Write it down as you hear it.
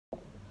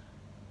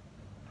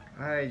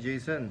Hi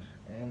Jason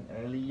and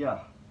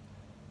Elia.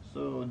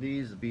 So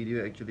this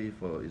video actually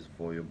is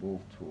for you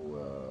both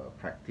to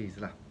practice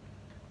lah.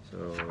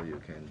 So you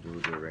can do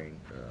during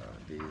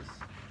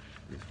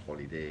this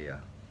holiday,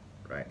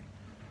 right?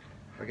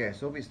 Okay,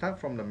 so we start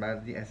from the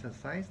melody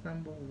exercise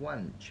number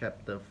 1,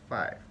 chapter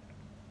 5,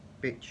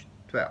 page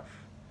 12.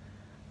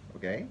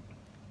 Okay,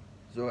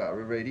 so are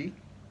we ready?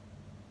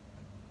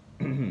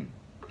 Okay,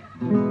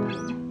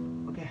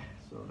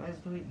 so let's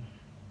do it.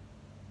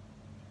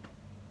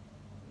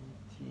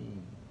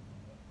 18.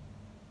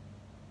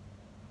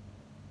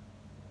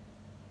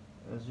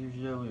 As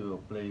usual, we will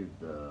play with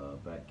the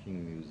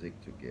backing music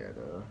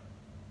together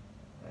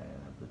and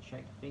have to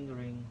check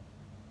fingering.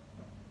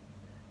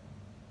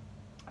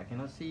 I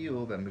cannot see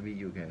you, but maybe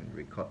you can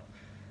record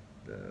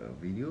the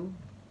video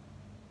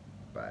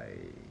by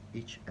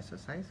each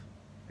exercise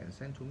and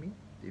send to me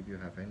if you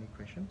have any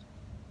questions.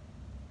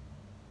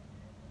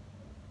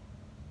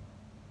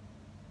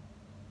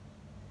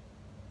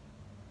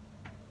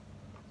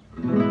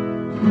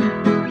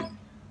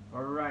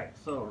 Alright,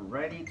 so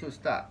ready to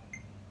start.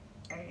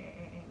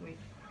 Wait.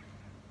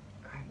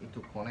 I need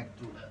to connect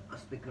to the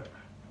speaker.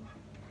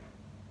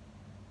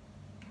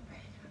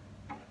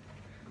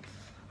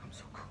 I'm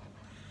so cold.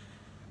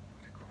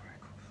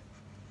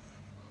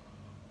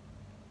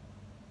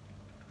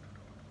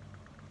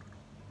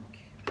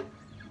 Okay.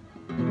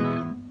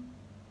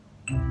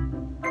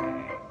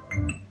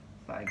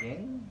 Start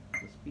again.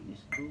 The speed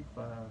is too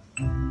fast.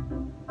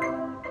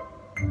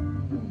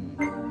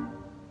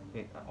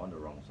 Wait, I'm on the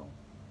wrong song.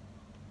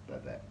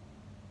 Like that.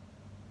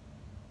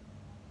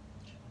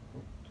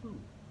 Book 2.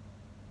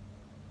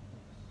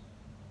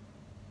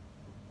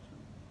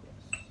 Yes.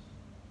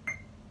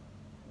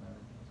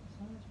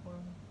 Exercise 1.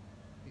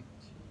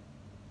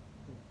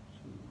 Book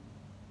 2.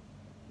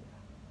 Yeah.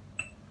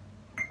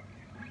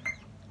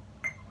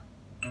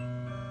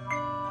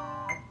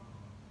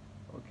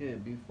 Okay,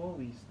 before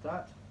we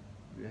start,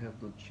 we have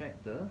to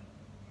check the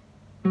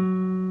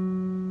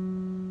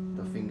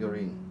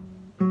fingering.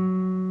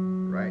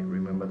 Right?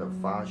 Remember the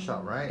fa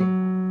sharp, right?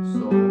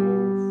 So,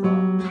 fa,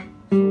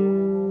 so.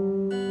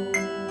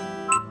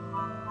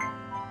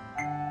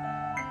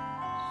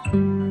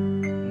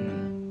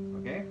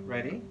 Okay,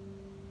 ready?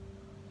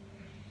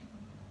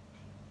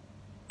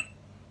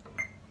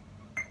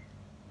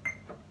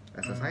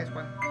 Exercise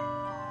 1.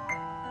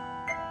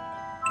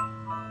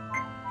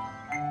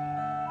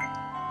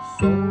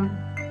 So.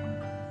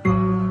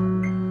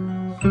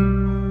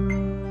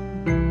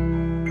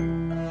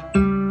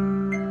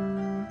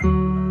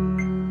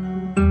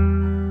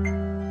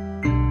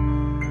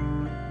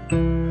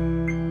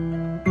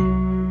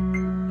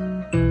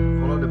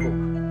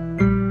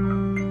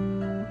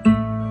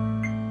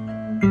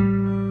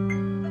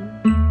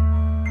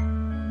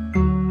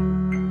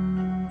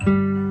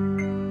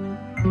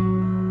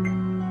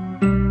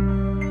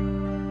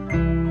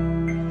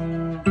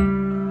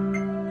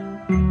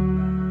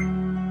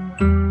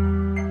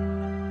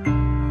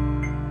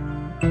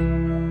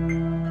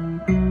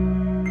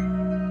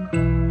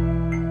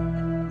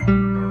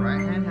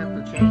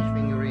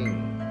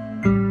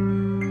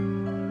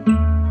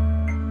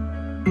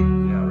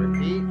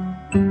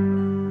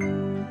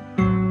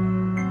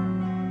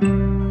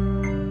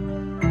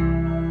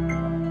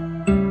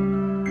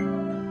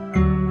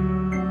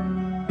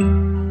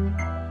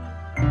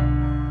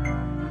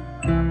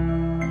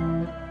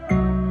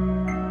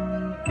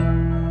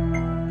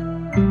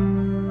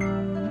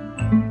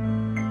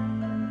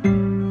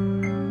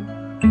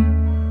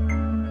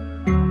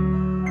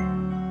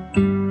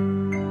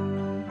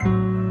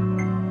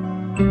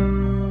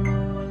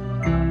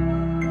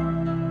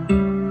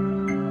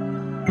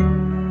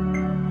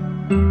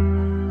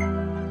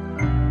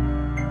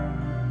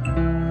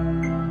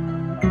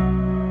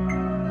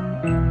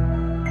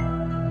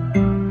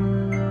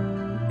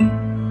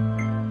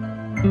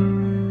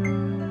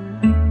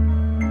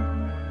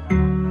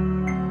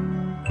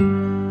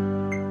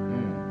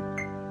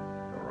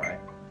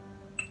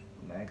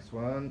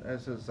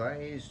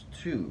 Exercise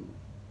 2.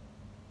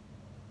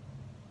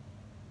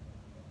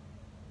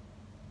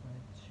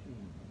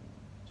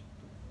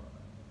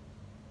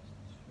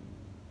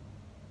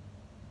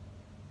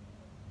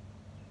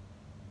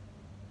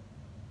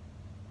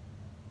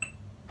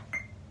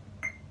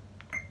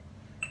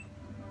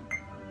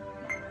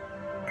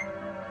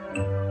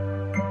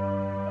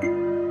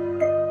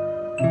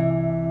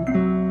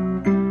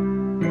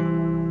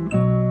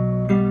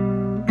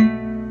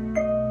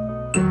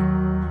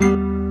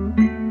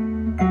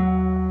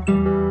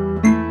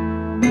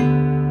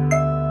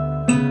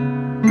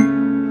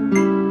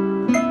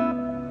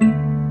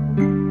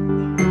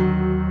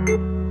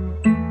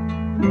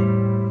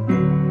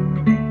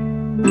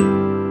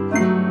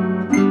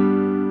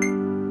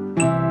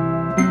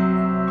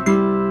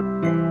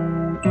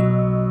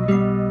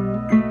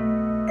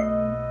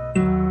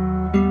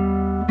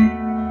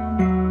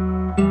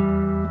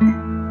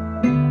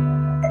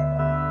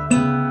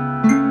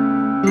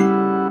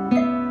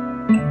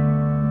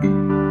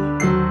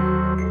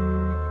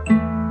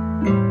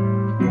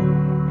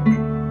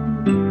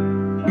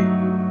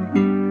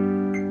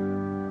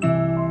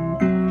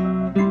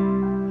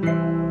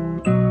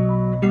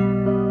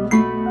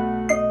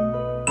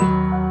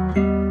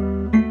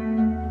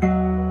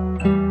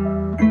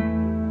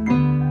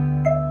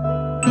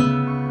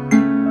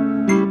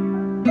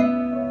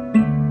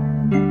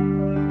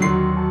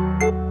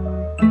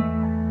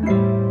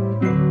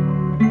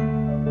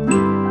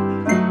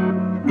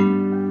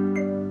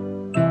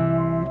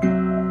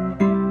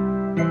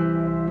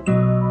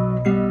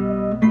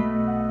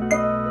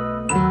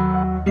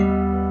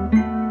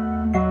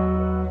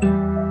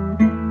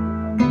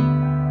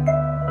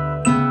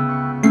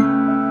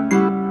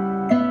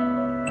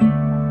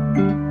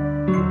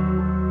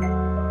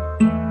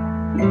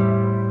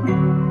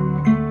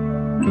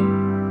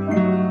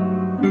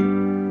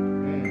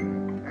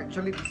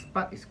 Actually, this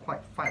part is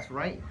quite fast,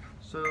 right?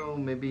 So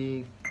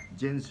maybe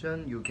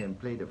Jensen, you can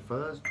play the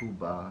first 2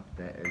 bar,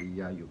 then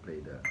Elia, you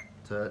play the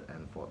 3rd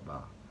and 4th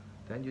bar.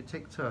 Then you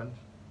take turn,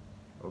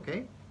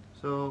 okay?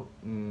 So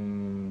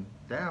then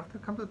after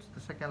come to the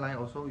second line,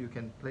 also you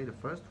can play the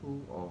first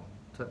 2 or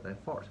 3rd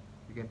and 4th.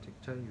 You can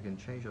take turn, you can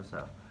change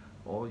yourself,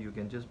 or you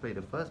can just play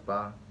the first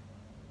bar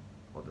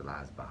or the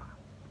last bar,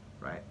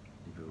 right?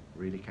 If you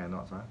really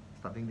cannot,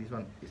 starting this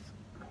one is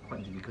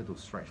quite difficult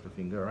to stretch the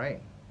finger, right?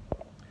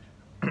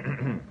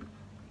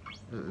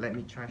 Let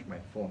me charge my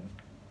phone,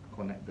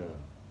 connect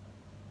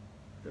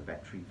the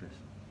battery first.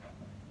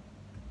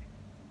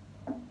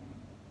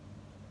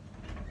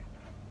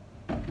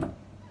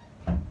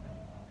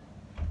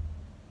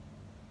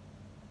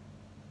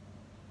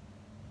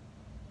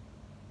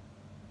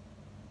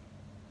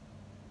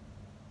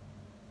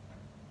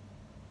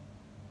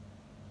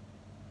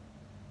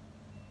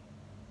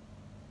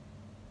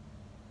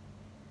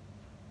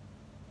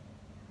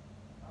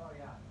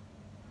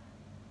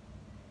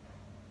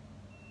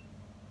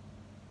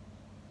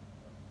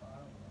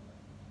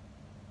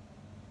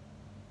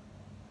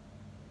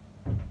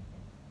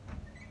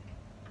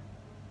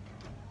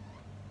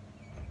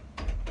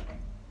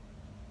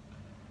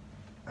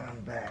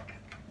 I'm back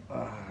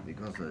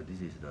because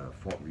this is the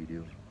 4th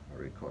video I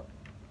record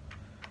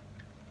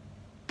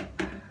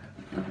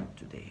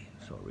today.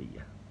 Sorry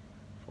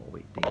for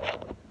waiting.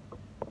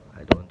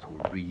 I don't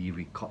want to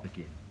re-record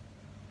again.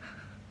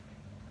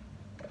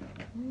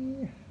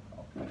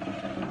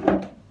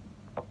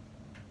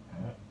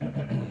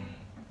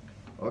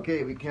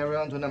 Okay, we carry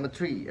on to number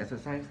 3.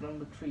 Exercise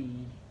number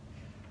 3.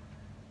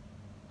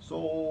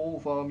 So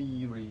fa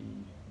mi re.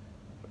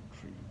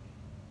 3.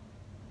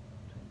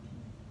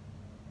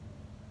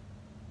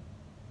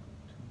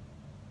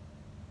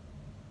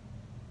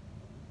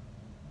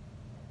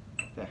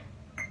 There.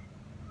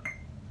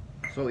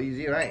 So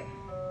easy, right?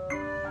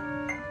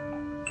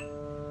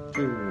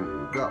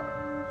 2, go.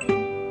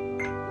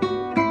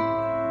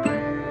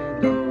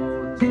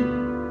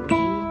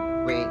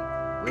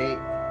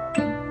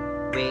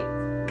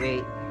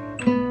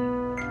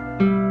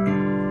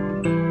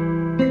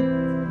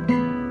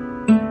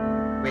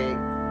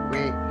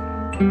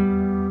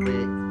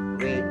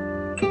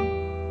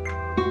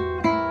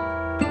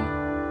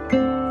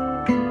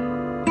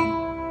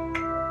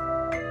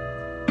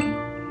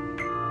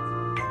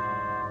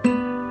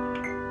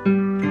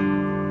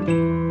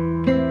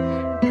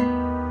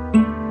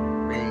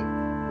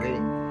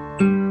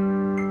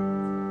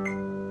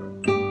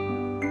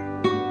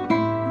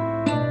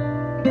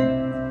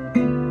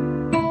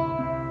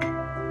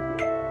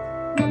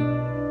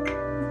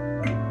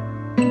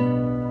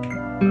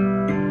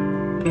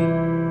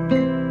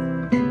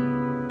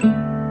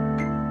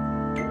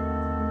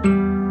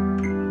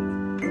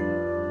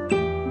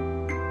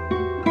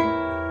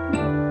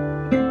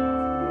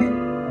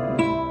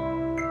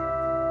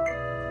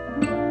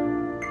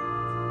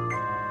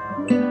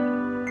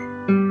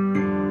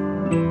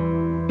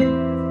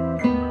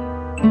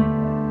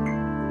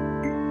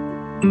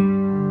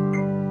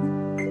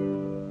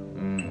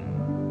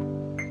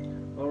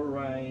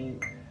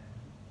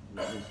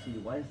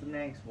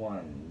 Next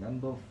one,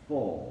 number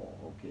 4.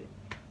 Okay,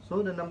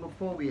 so the number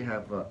 4 we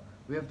have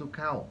to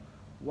count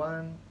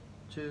 1,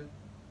 2,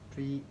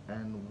 3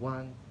 and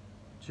 1,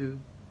 2,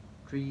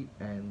 3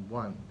 and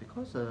 1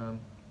 because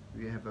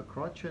we have a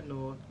crotchet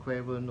note,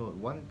 quaver note,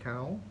 1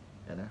 count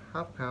and a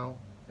half count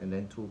and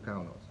then 2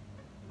 count notes.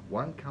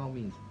 1 count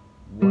means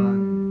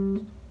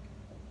 1,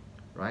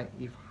 right?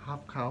 If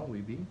half count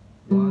will be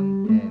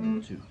 1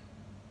 and 2.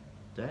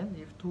 Then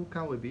if 2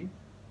 count will be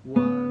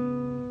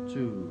 1,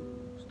 2.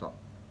 Stop.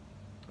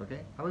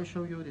 Okay, I will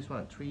show you this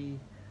one. 3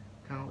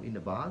 count in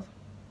the bars.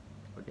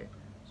 Okay,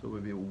 so it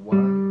will be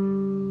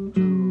 1,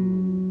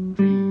 2,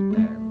 3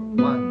 and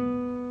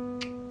 1,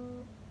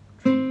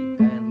 3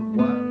 and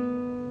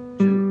 1,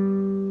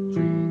 2,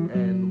 3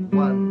 and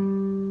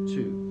 1,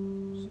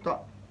 2.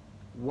 Stop.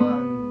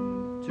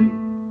 1, 2,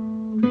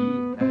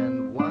 3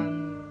 and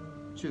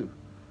 1, 2,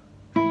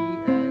 3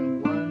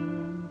 and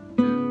 1,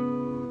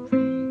 2, 3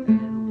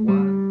 and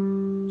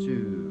 1,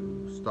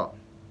 2. Stop.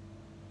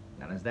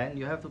 Understand?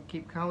 You have to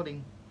keep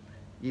counting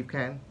if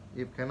can.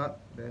 If cannot,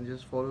 then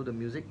just follow the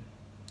music.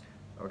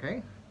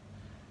 Okay,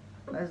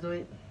 let's do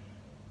it.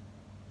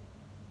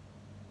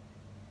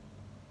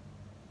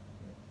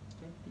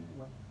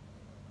 21,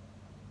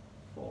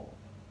 4.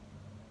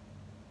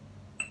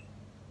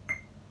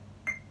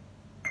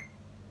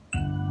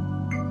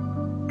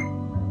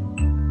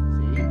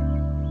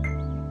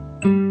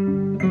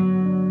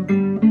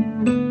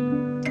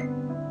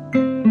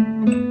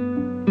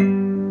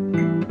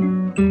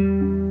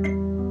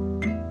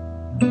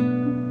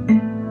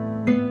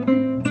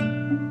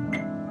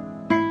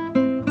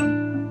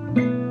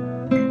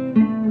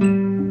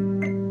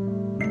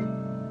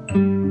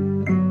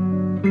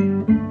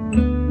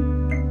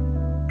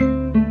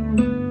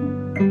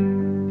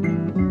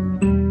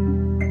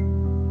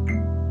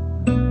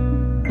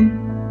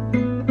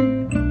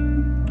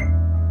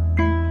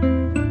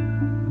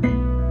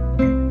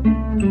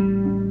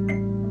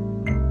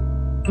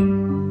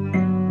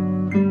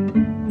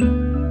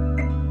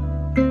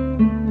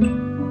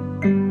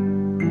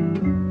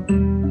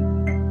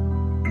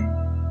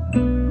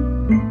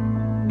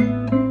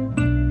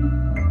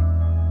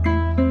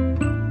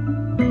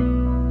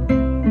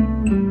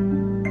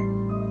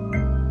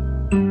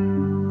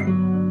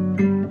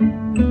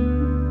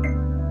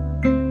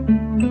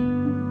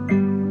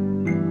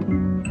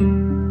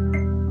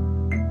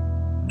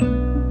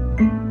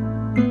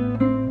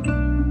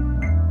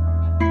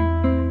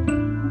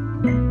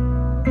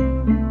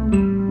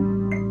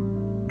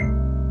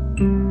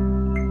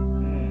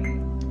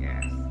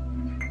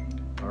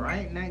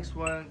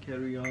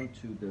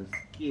 the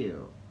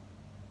scale.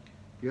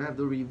 You have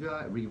to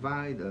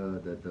revise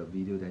the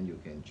video, then you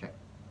can check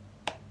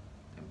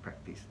and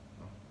practice.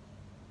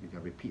 You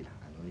can repeat.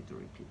 I don't need to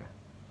repeat.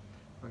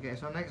 Okay,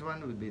 so next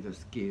one will be the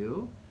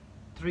scale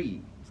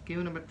 3.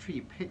 Scale number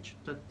 3, page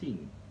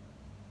 13.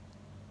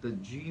 The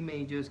G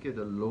major scale,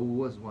 the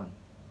lowest one.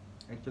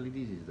 Actually,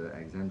 this is the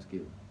exam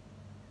scale.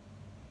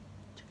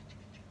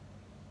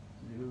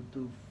 0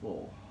 to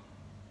 4.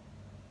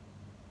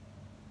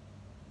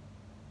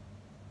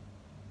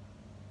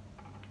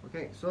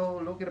 Okay,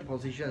 so look at the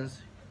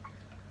positions.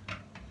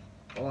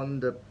 On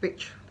the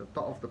page, the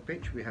top of the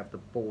page, we have the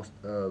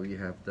we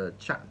have the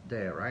chart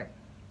there, right?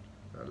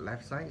 The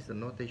left side is the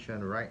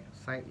notation, right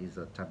side is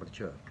the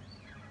temperature.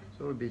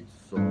 So it'll be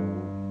so,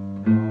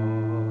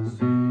 la, si,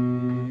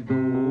 do,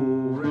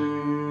 re,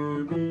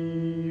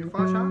 mi,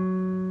 fa sharp.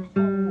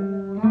 So,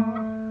 la,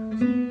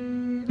 si,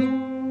 do,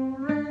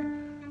 re,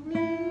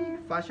 mi,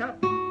 fa sharp.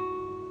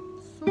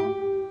 So,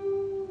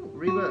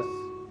 reverse.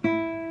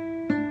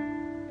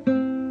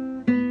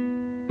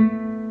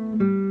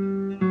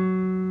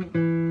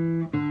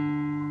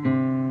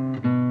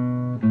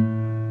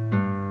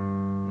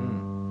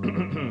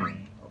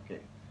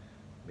 Okay,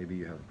 maybe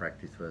you have to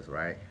practice first,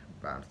 right?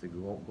 But I'm still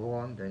go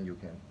on, then you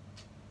can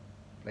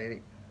play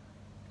it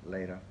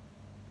later.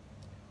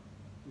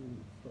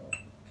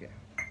 Okay.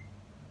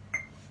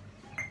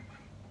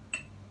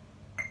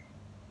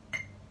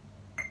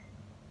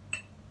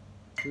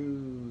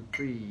 Two,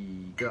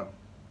 three, go.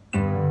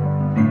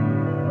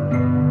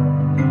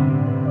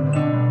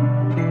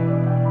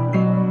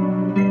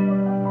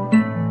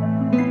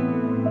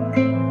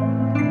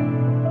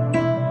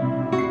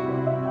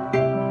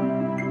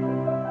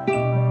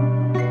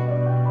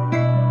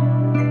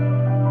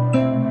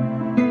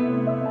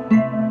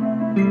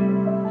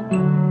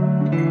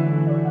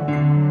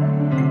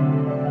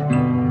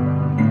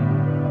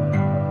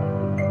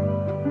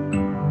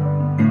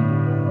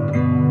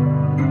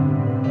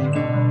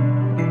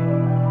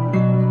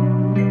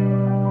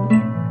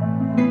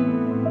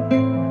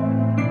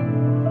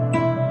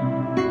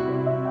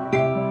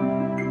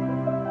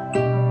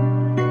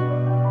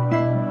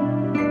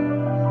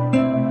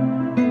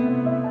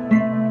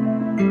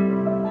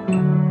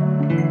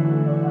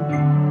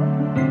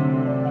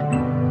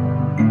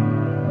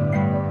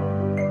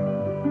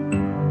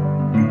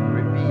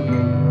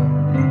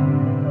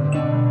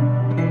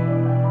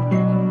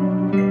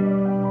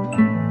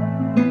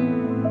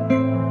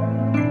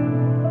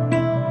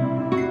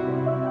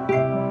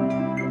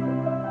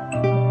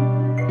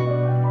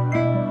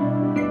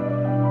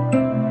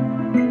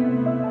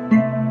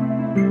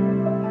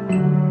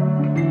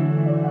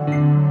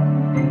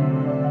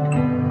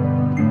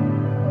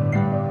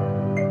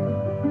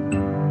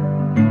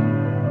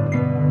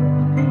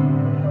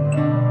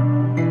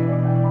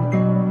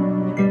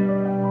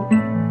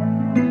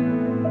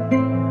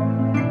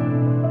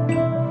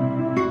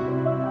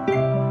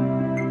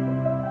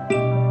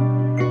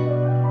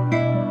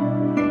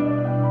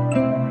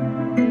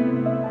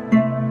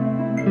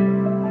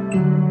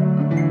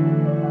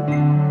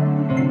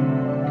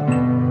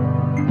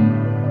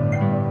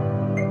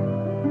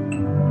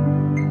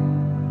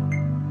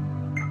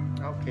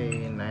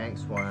 Okay,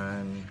 next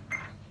one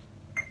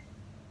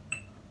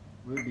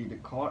will be the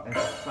chord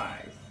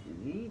exercise.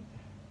 Is it?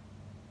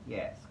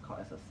 Yes,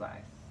 chord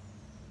exercise.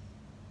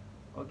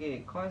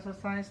 Okay, chord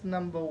exercise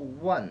number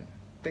 1,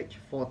 page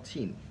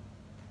 14.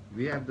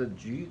 We have the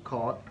G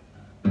chord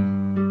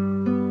and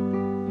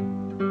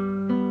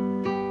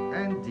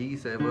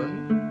D7,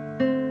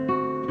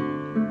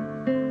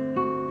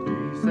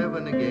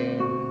 D7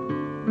 again,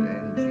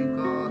 then G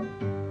chord,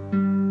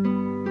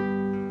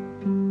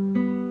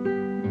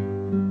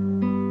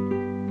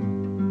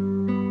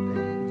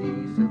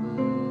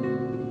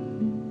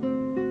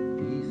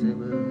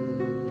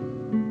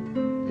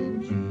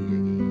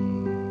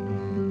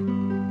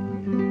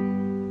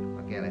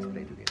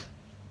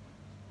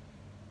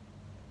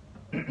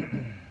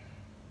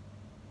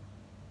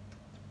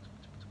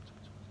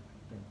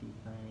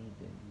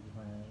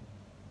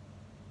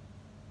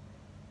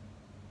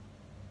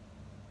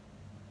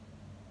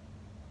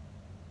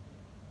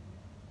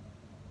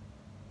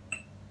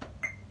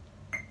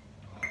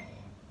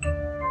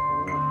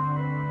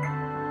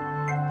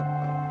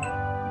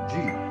 G,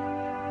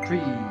 3,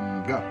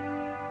 go.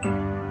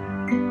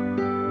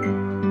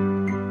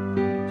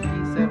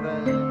 G7,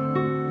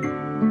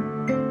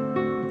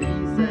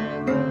 D7,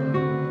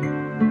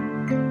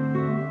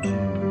 G.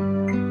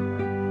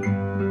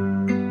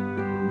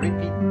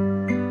 Repeat.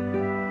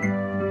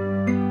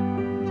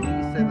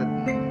 D7,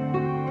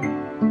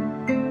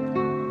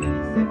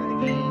 D7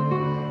 again,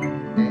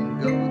 then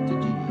go to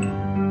G.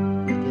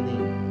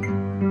 Beginning.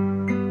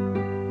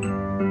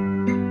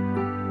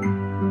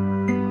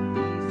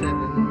 D7.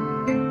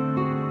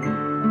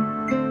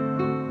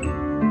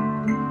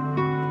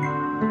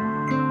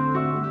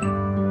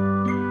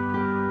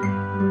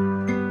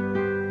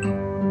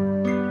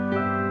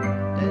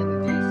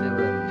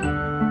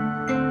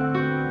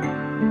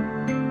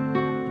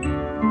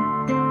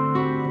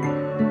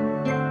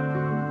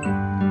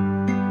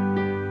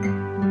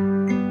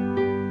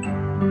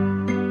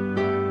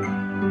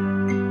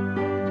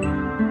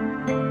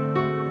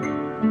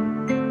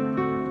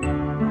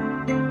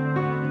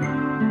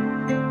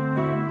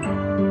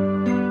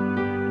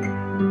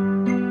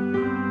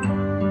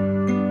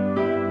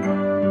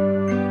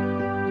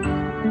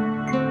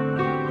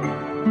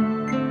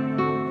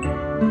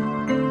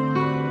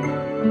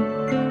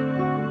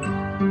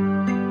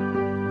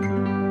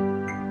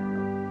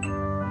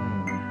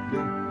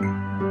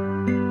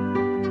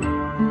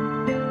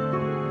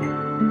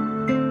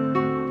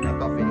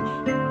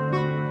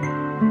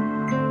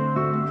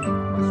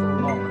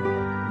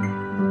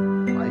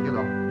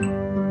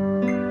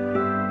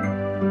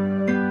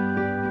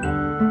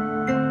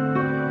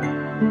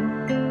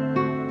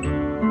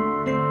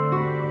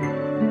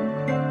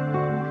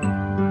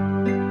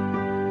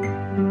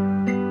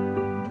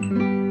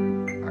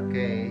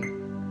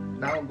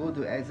 now go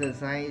to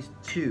exercise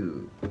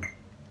 2.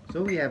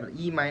 So we have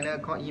E minor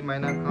chord,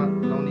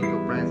 no need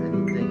to press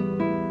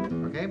anything.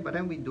 Okay, but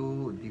then we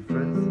do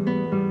difference.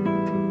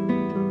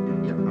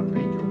 Yeah,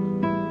 arpeggio.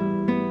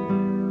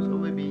 So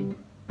maybe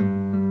A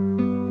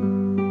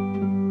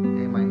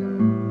minor,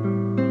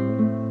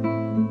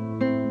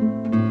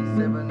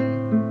 D7,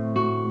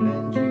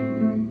 and G.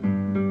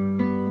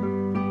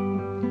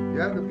 You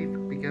have to be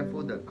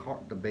careful the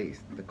chord bass.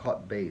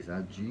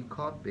 G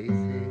chord bass 6,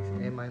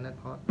 A minor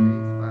chord bass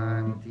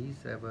 5,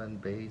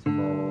 D7 bass 4,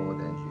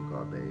 then G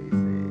chord bass 6,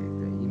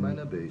 then E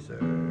minor bass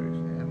 6, A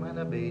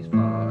minor bass 5,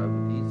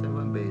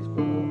 D7 bass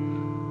 4,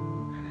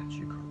 and then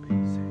G chord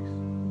bass 6.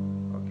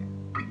 Okay.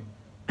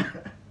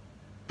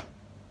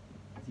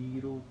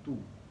 0, 2,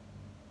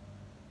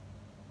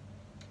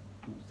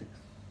 2, 6.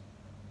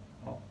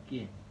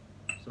 Okay.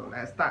 So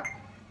let's start.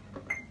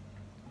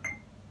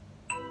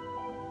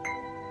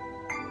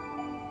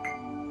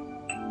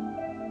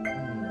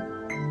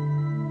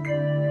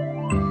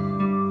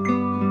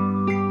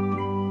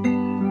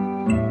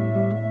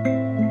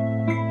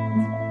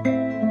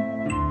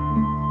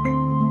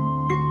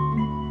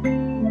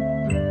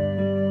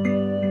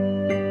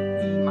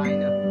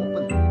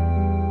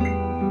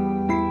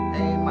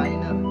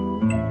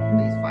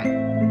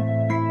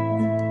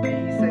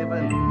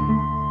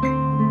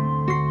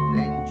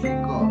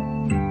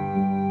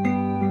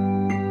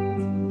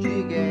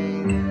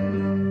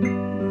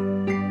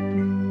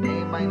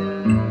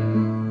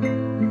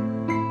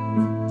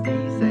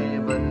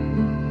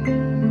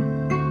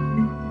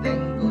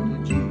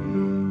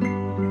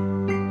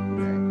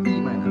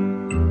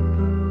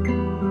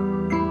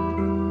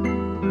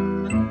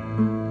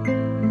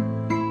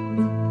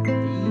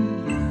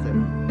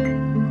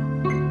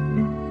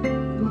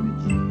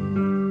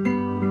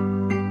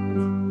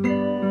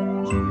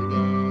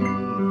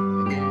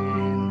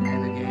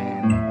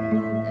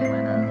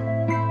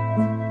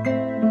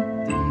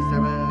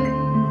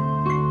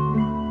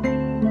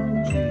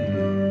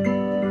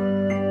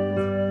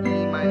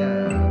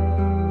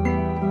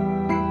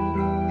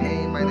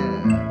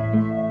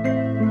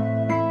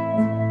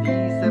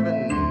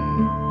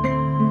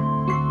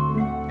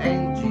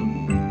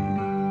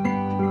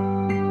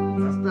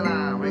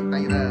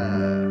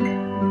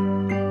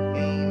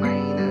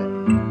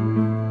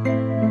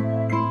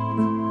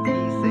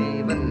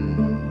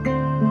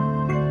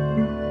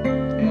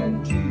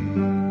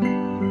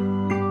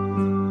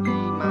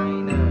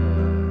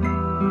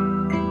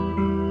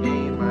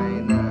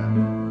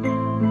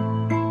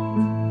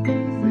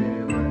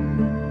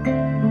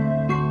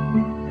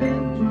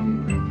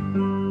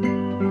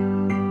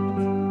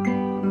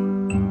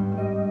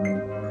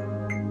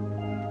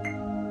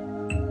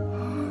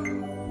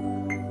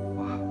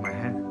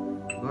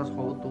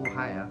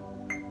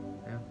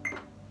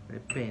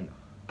 Pain.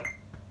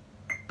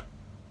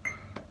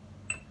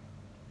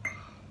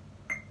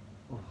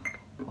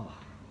 Oh.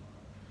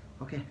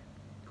 Okay,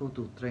 go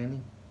to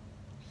training.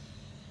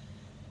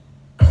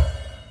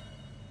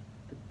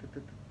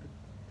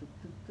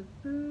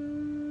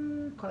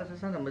 Chord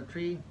exercise number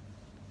 3.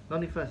 Not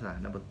the first lah,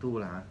 number 2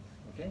 lah.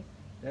 Okay.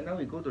 Then now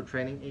we go to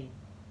training A.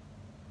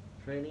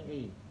 Training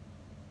A.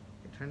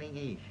 Training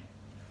A.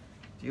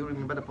 Do you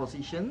remember the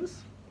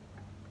positions?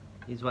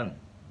 This one.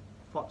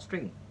 4th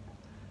string.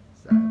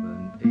 7,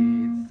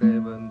 8,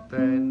 7,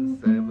 10,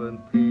 7,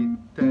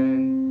 8,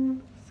 10,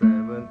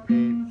 7,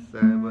 8,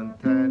 7,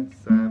 10,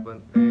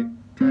 7, 8,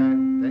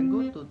 10. Then go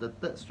to the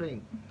 3rd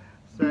string.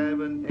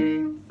 7,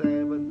 8,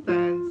 7,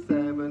 10,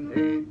 7,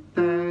 8,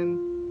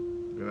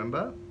 10.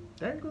 Remember?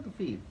 Then go to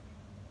 5th.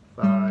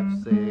 5,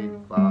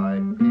 6,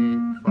 5,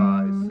 8,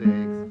 5,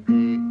 6,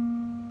 8.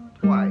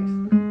 Twice.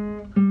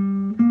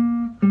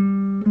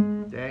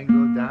 Then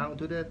go down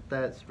to the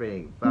 3rd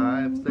string.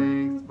 5, 6,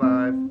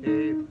 5,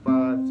 8,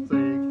 5,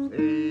 6,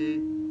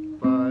 8,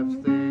 5,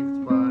 6,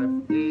 5,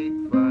 8,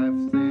 5,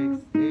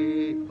 6,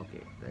 8.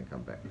 Okay, then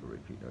come back to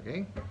repeat,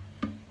 okay?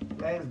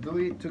 Let's do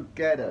it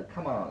together.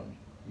 Come on.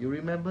 You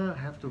remember,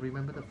 have to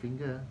remember the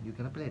finger. You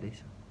cannot play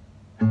this.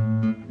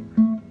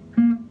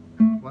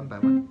 One by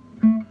one.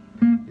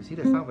 You see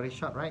the sound very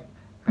short, right?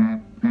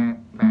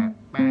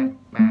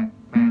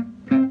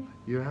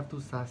 You have to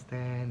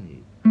sustain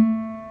it.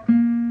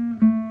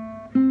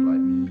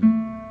 Like me.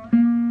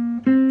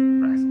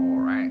 Press all,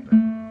 right?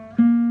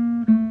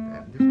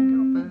 And this one can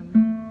open.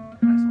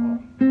 Press all.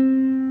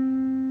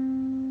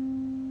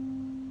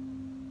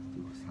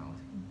 Still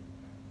sounding.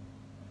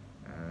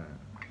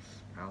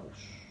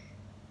 Ouch.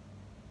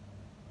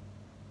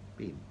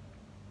 Beam.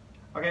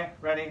 Okay,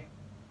 ready?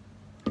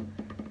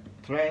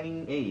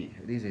 Training A.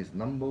 This is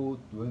number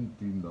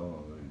 29.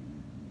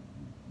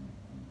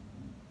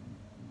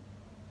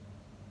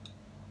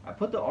 I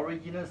put the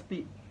original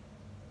speed.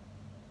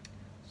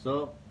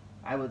 So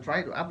I will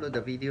try to upload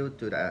the video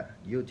to the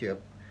YouTube.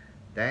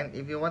 Then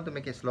if you want to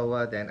make it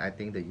slower, then I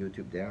think the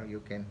YouTube there you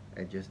can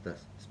adjust the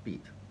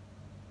speed.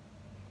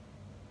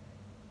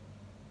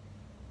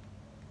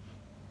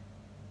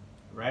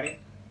 Ready?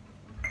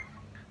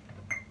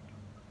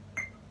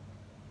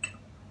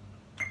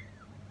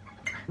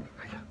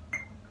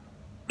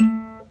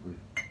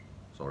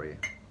 sorry.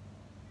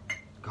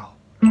 Go.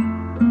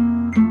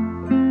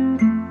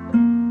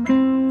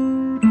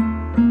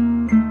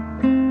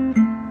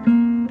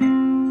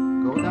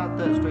 Go down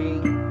third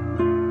string.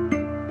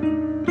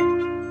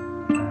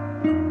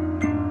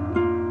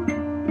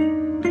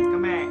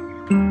 Come back.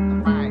 The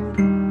 5.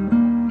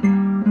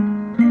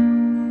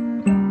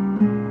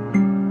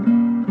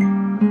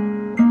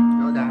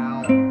 Go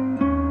down.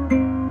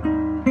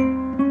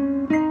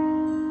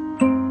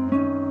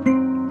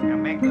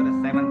 Come back to the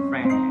 7th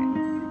fret.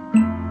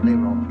 Play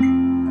roll.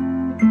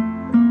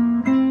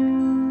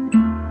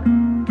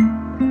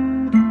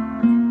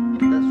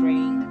 Third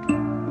string.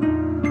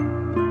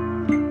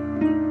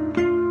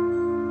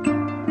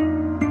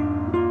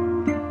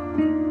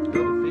 Go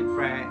to 5th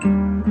fret.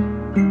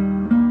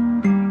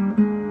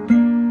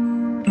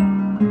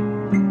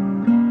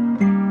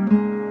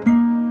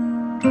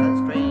 Third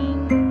string.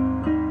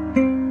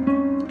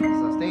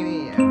 Sustain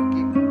it and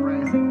keep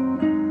pressing.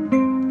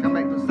 Come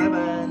back to 7.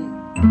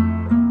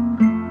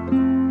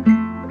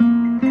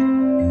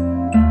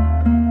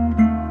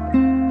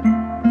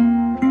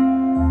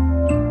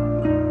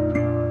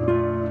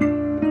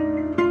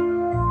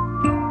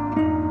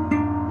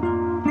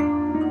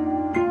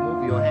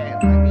 Move your hand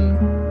like me.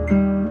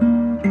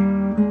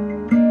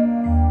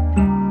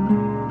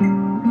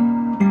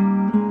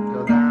 Go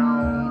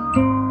down.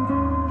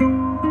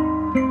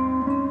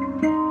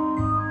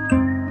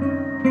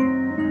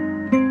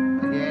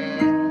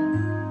 Again.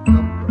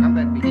 Come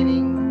back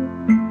beginning.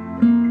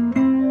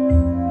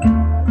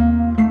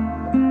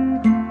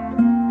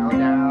 Go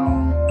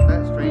down.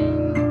 Third string.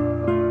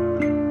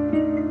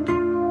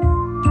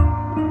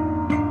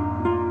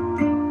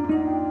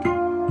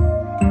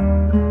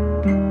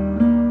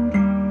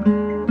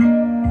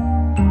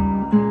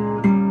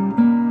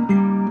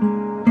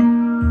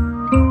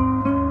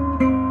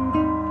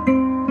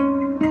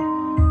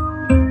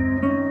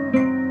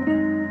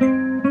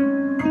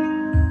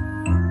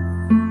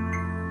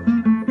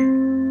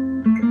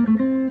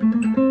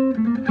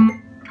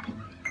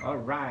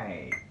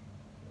 Alright.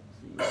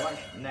 See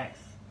what's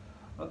next.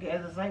 Okay,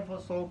 exercise for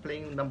solo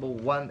playing number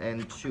 1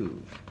 and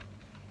 2.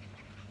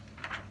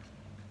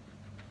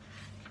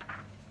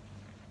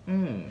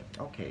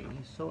 Okay,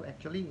 so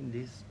actually in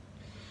this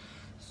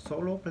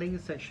solo playing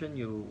section,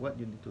 what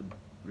you need to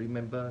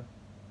remember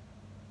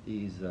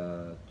is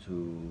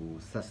to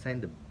sustain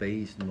the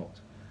bass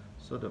note.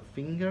 So the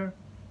finger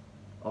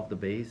of the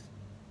bass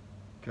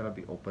cannot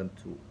be open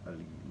too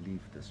early,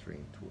 leave the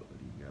string too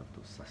early. You have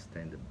to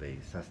sustain the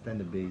bass. Sustain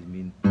the bass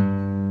means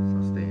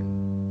sustain.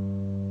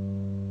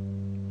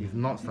 If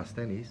not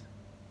sustain is,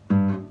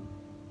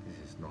 this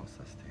is not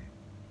sustain.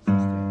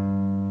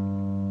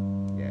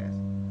 Sustain. Yes.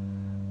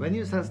 When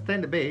you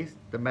sustain the bass,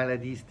 the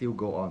melody still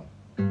go on.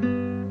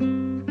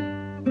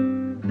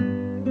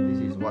 This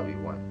is what we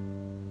want.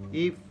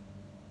 If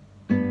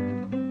the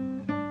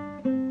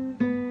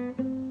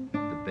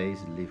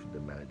bass leave the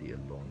melody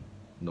alone,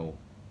 no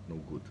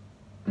good.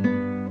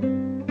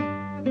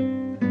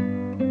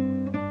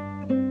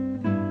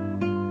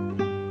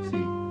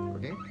 See,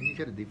 okay? Can you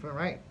get the difference,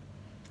 right?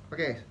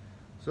 Okay,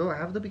 so I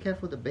have to be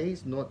careful the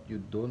bass note.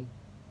 You don't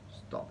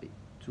stop it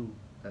too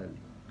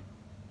early.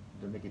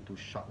 Don't make it too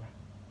short.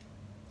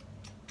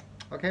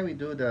 Okay, we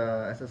do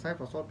the exercise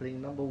for solo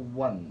playing number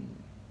 1.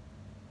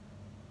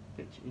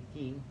 Page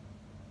 18.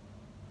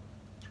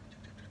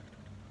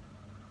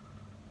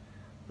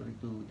 32.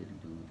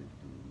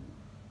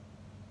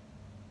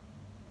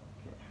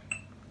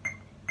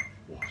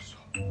 Wow,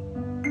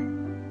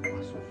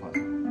 so fast.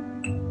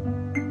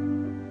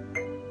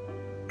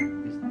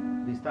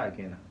 We start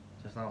again.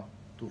 Just now,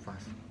 too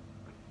fast.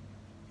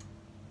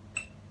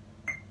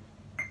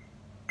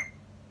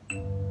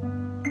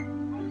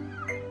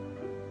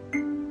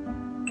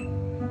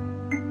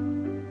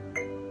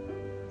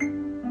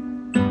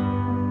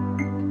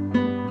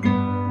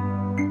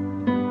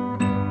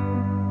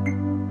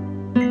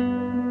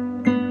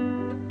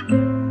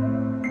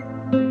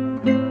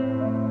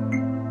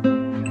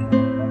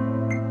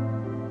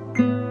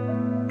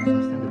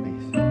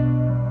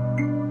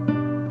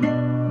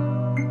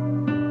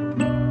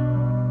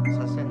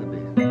 Sustain the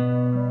bass.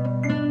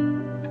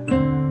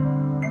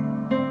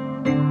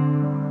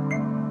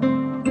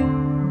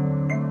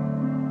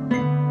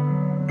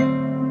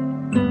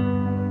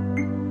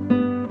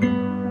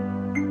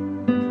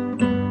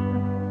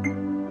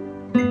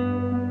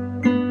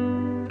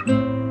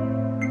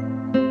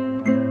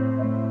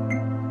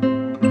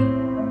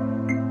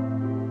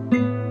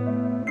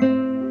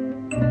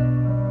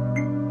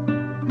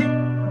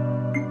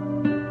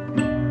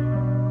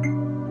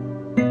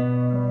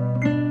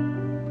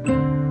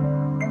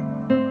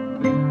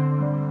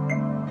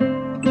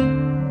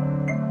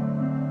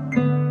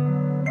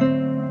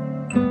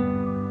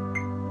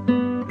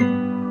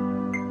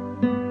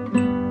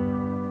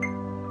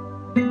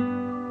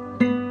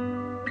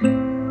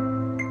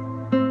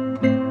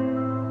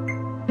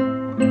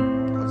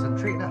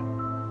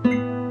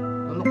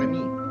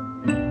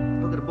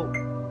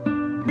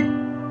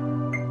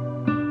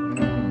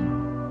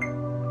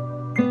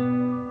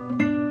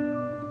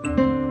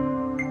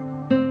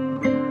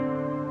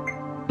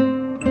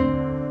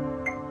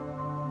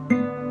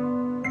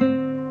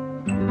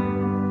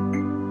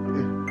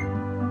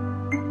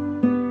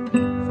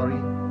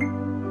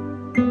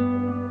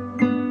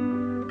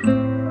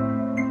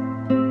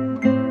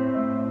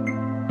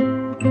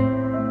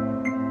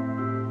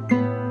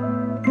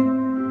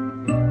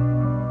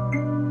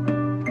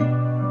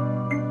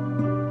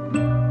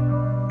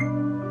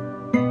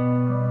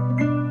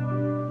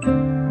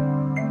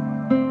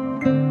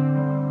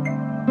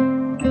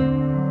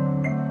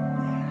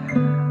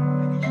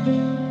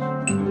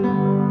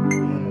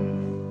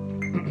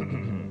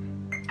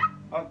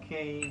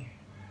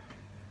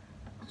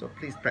 So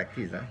please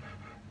practice,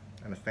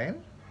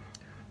 understand?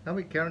 Now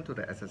we carry on to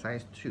the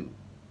exercise 2.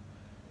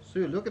 So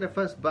you look at the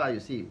first bar,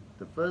 you see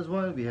the first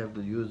one we have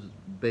to use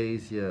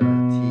bass here, T,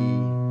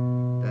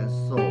 then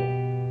sol.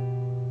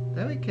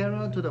 Then we carry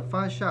on to the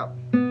fa sharp,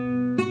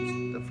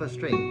 the first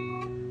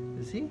string.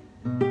 You see?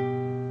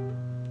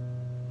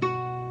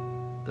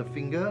 The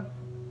finger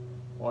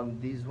on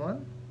this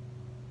one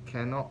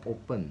cannot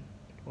open.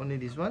 Only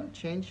this one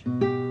change.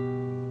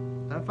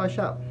 Then fa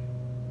sharp.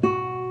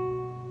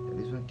 And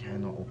this one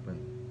cannot open.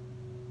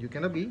 You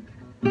cannot be.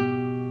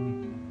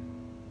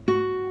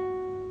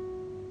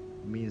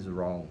 Means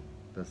wrong.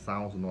 The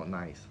sound's not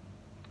nice.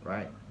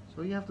 Right?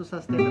 So you have to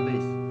sustain the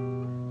bass.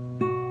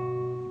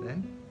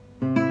 Then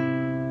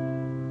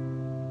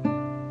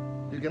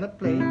you're gonna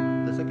play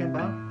the second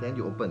bar, then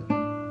you open.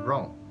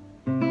 Wrong.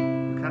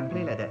 You can't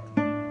play like that.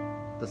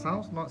 The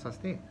sound's not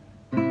sustained.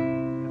 You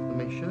have to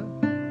make sure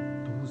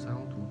two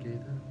sound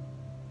together.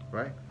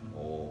 Right?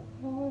 Oh,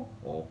 oh,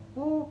 oh,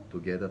 oh,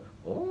 together.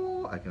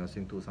 Oh, I cannot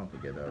sing two sounds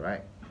together,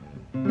 right?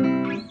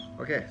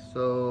 Okay,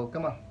 so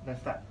come on,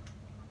 let's start.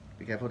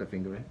 Be careful the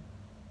fingering.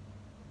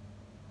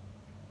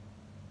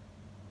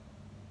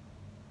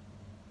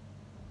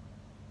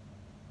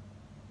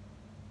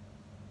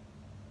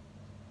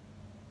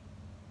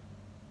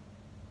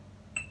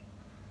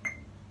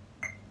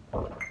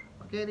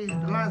 Okay, this is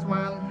the last one.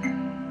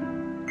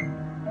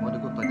 I want to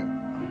go toilet.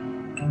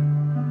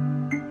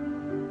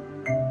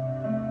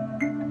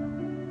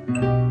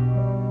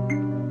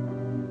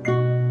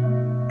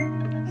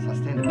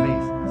 Sustain the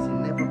bass. See,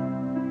 never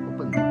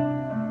open.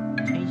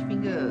 Change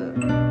finger.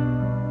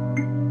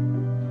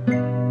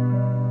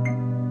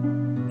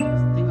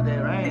 Still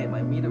there, right?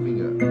 My middle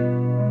finger.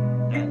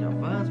 And your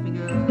first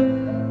finger.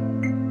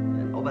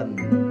 And open.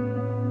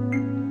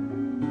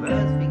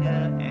 First finger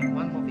and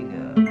one more finger.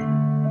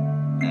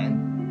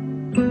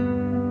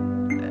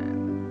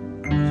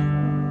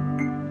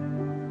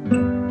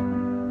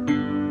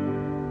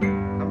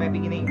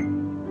 Beginning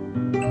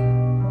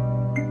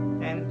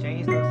and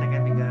change to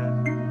second finger,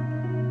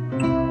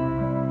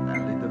 then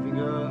little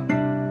finger,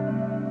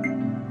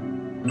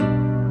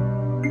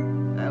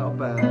 and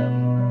open.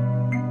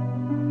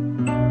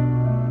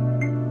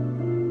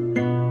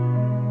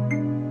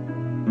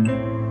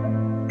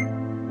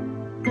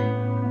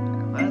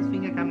 First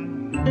finger come,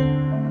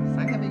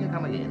 second finger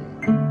come again,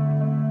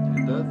 the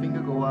third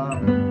finger go up.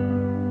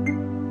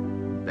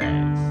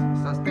 Thanks.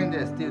 Sustain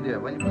there, still there.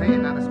 When you play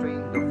another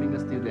string, the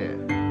finger's still there.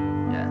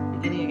 Yeah,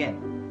 beginning again.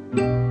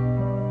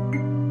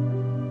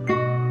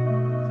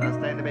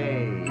 Sustain the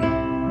bass.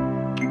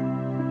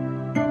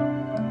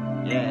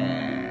 Yeah.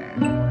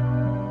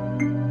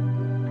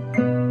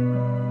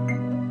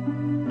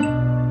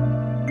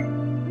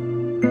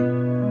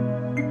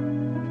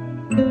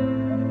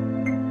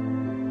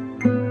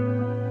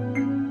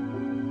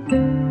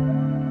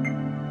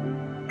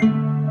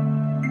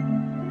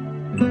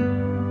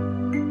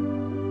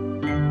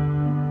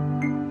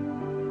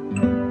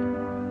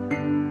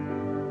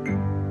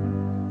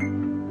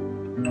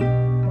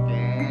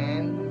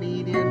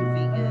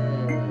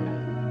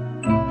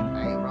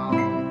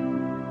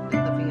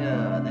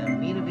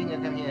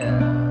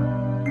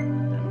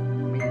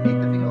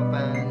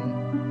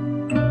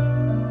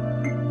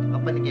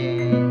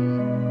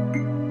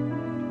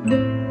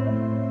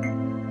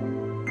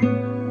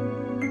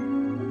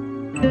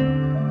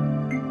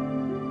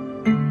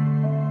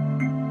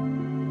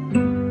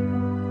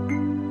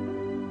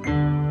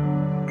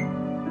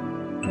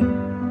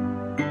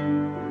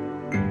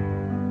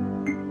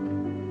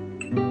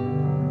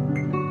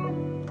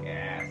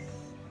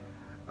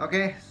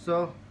 Okay,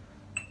 so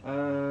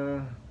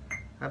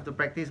have to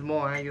practice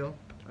more, you?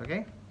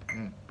 Okay?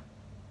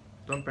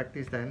 Don't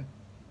practice then.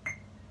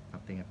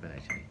 Nothing happened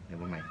actually.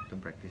 Never mind.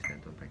 Don't practice then.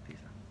 Don't practice.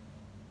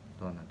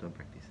 Don't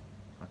practice.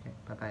 Okay.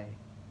 Bye bye.